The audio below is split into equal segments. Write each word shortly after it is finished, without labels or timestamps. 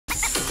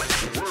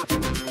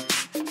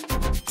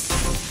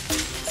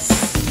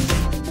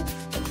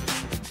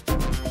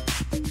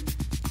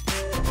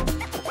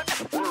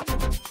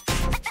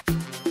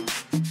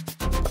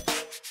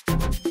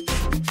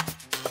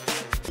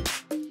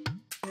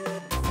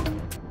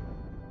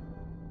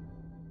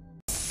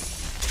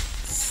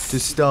To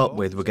start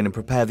with, we're going to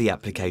prepare the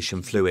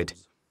application fluid.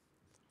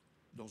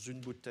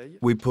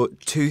 We put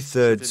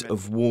 2/3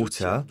 of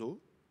water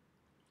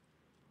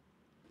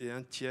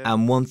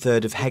and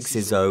 1/3 of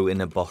Hexis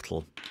in a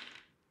bottle.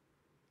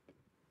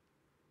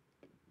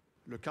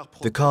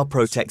 The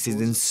CarProtect is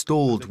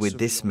installed with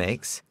this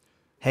mix.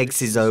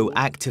 Hexis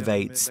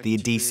activates the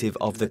adhesive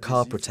of the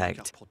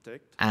CarProtect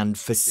and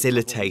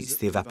facilitates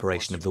the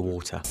evaporation of the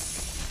water.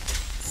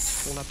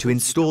 To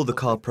install the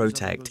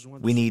CarProtect,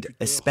 we need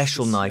a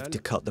special knife to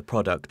cut the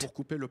product,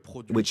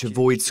 which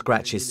avoids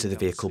scratches to the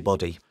vehicle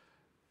body.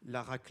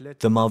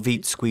 The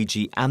Marvite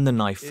squeegee and the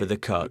knife for the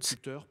cut.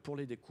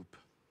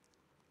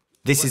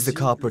 This is the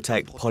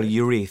CarProtect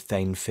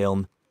polyurethane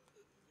film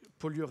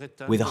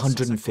with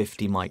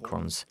 150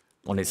 microns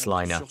on its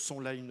liner.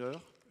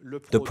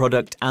 The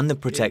product and the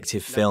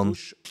protective film,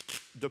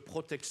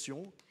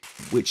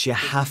 which you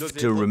have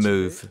to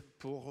remove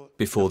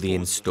before the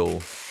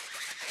install.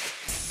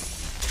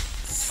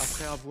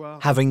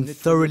 Having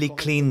thoroughly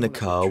cleaned the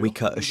car, we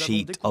cut a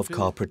sheet of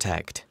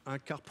CarProtect,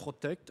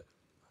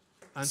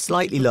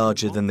 slightly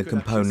larger than the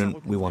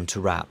component we want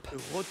to wrap.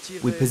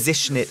 We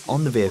position it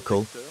on the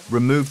vehicle,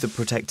 remove the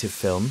protective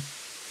film.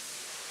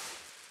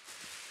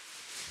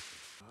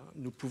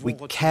 We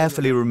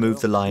carefully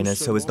remove the liner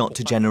so as not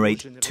to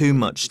generate too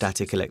much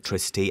static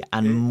electricity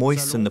and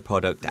moisten the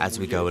product as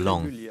we go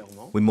along.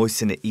 We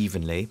moisten it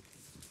evenly.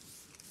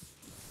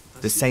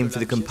 The same for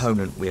the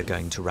component we are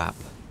going to wrap.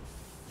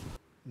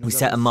 We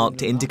set a mark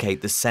to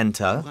indicate the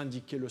center.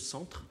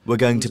 We're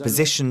going to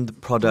position the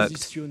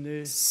product,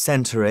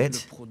 center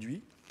it.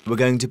 We're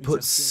going to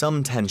put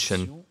some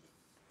tension.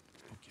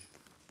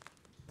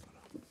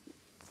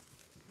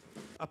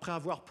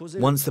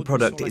 Once the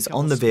product is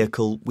on the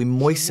vehicle, we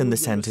moisten the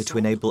center to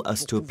enable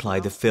us to apply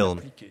the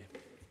film.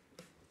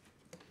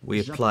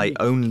 We apply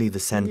only the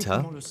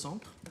center.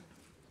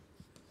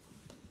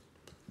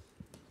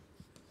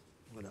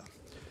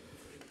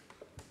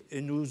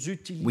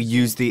 We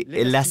use the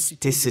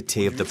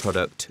elasticity of the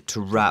product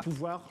to wrap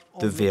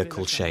the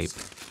vehicle shape.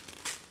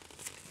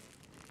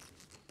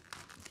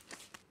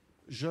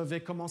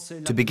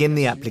 To begin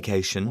the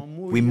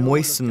application, we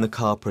moisten the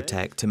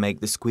CarProtect to make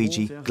the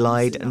squeegee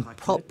glide and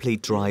properly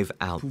drive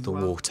out the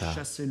water.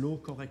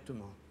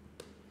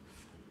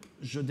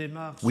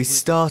 We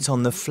start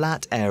on the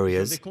flat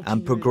areas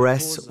and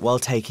progress while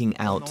taking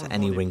out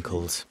any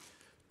wrinkles.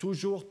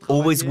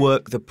 Always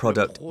work the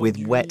product with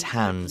wet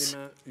hands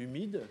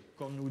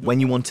when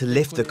you want to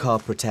lift the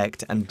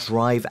CarProtect and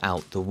drive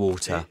out the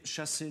water.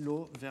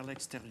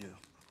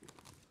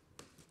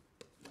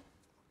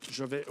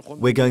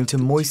 We're going to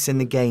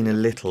moisten again a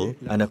little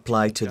and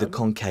apply to the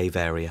concave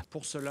area.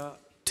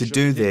 To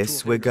do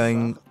this, we're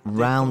going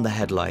round the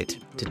headlight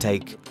to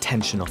take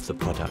tension off the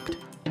product.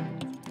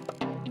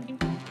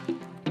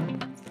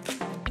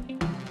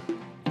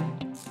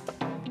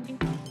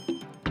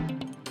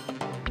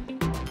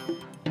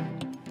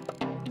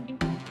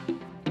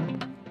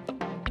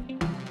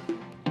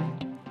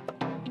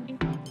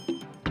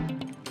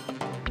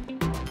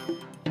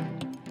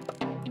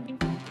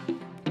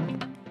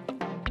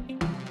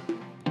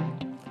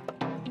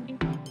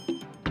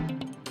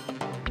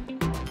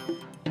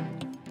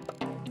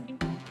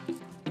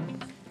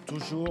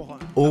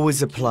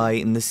 Always apply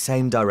in the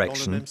same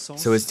direction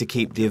so as to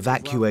keep the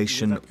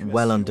evacuation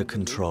well under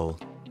control.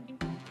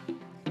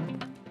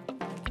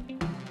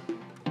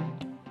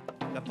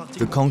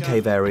 The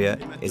concave area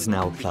is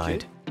now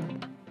applied.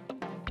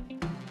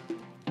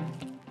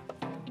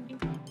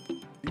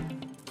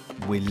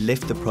 We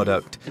lift the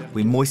product,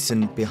 we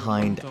moisten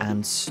behind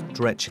and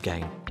stretch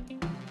again.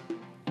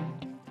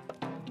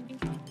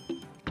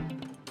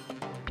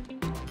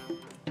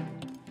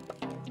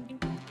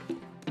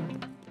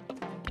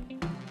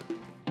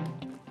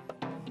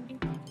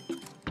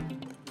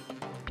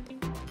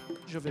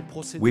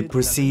 We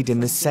proceed in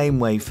the same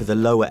way for the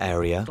lower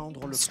area,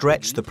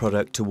 stretch the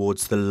product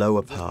towards the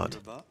lower part.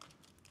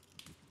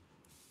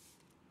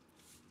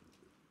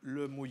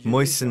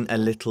 Moisten a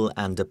little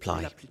and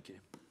apply.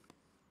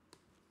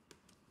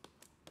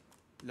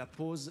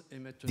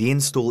 The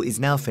install is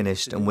now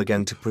finished and we're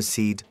going to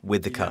proceed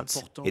with the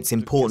cuts. It's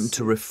important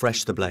to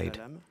refresh the blade.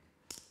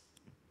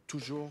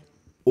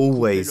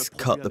 Always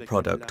cut the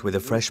product with a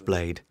fresh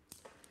blade,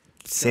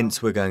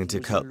 since we're going to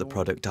cut the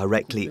product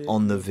directly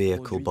on the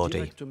vehicle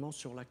body.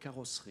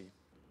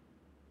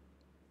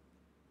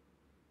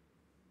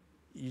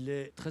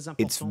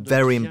 It's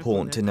very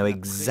important to know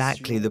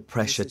exactly the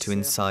pressure to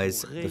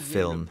incise the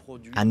film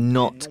and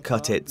not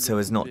cut it so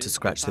as not to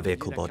scratch the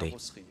vehicle body.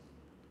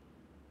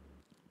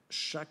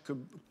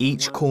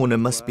 Each corner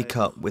must be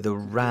cut with a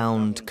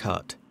round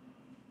cut.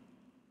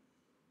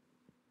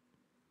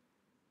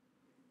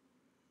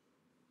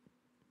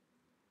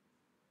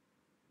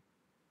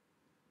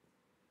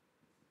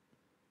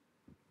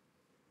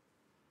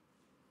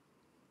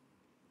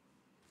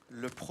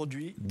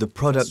 The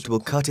product will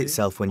cut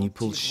itself when you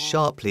pull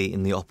sharply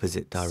in the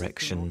opposite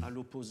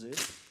direction.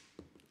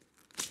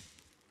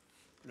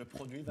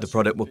 The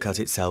product will cut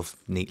itself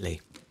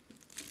neatly.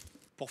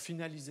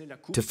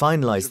 To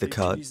finalize the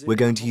cut, we're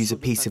going to use a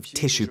piece of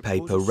tissue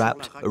paper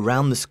wrapped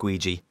around the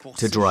squeegee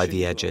to dry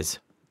the edges.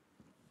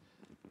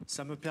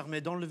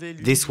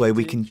 This way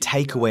we can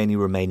take away any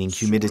remaining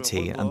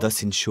humidity and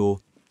thus ensure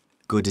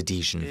good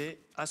adhesion.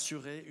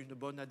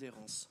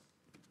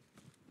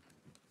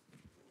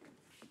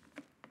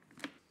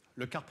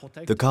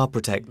 The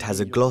CarProtect has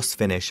a gloss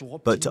finish,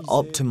 but to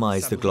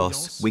optimize the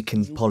gloss, we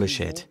can polish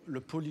it.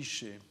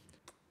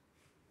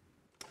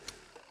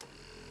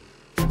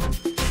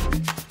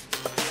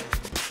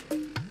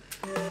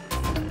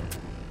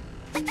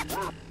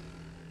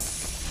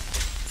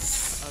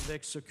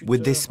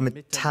 With this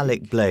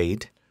metallic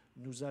blade,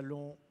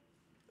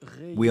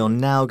 we are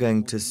now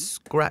going to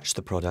scratch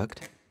the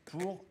product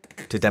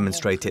to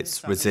demonstrate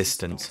its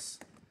resistance.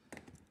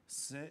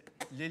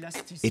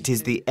 It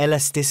is the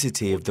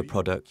elasticity of the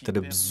product that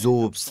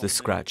absorbs the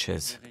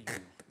scratches.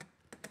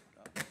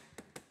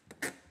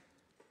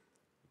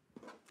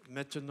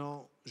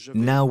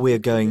 Now we're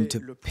going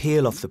to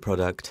peel off the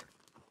product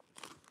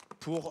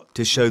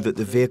to show that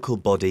the vehicle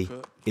body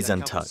is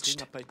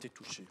untouched.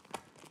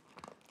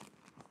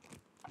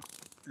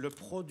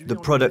 The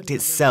product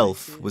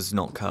itself was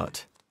not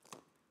cut.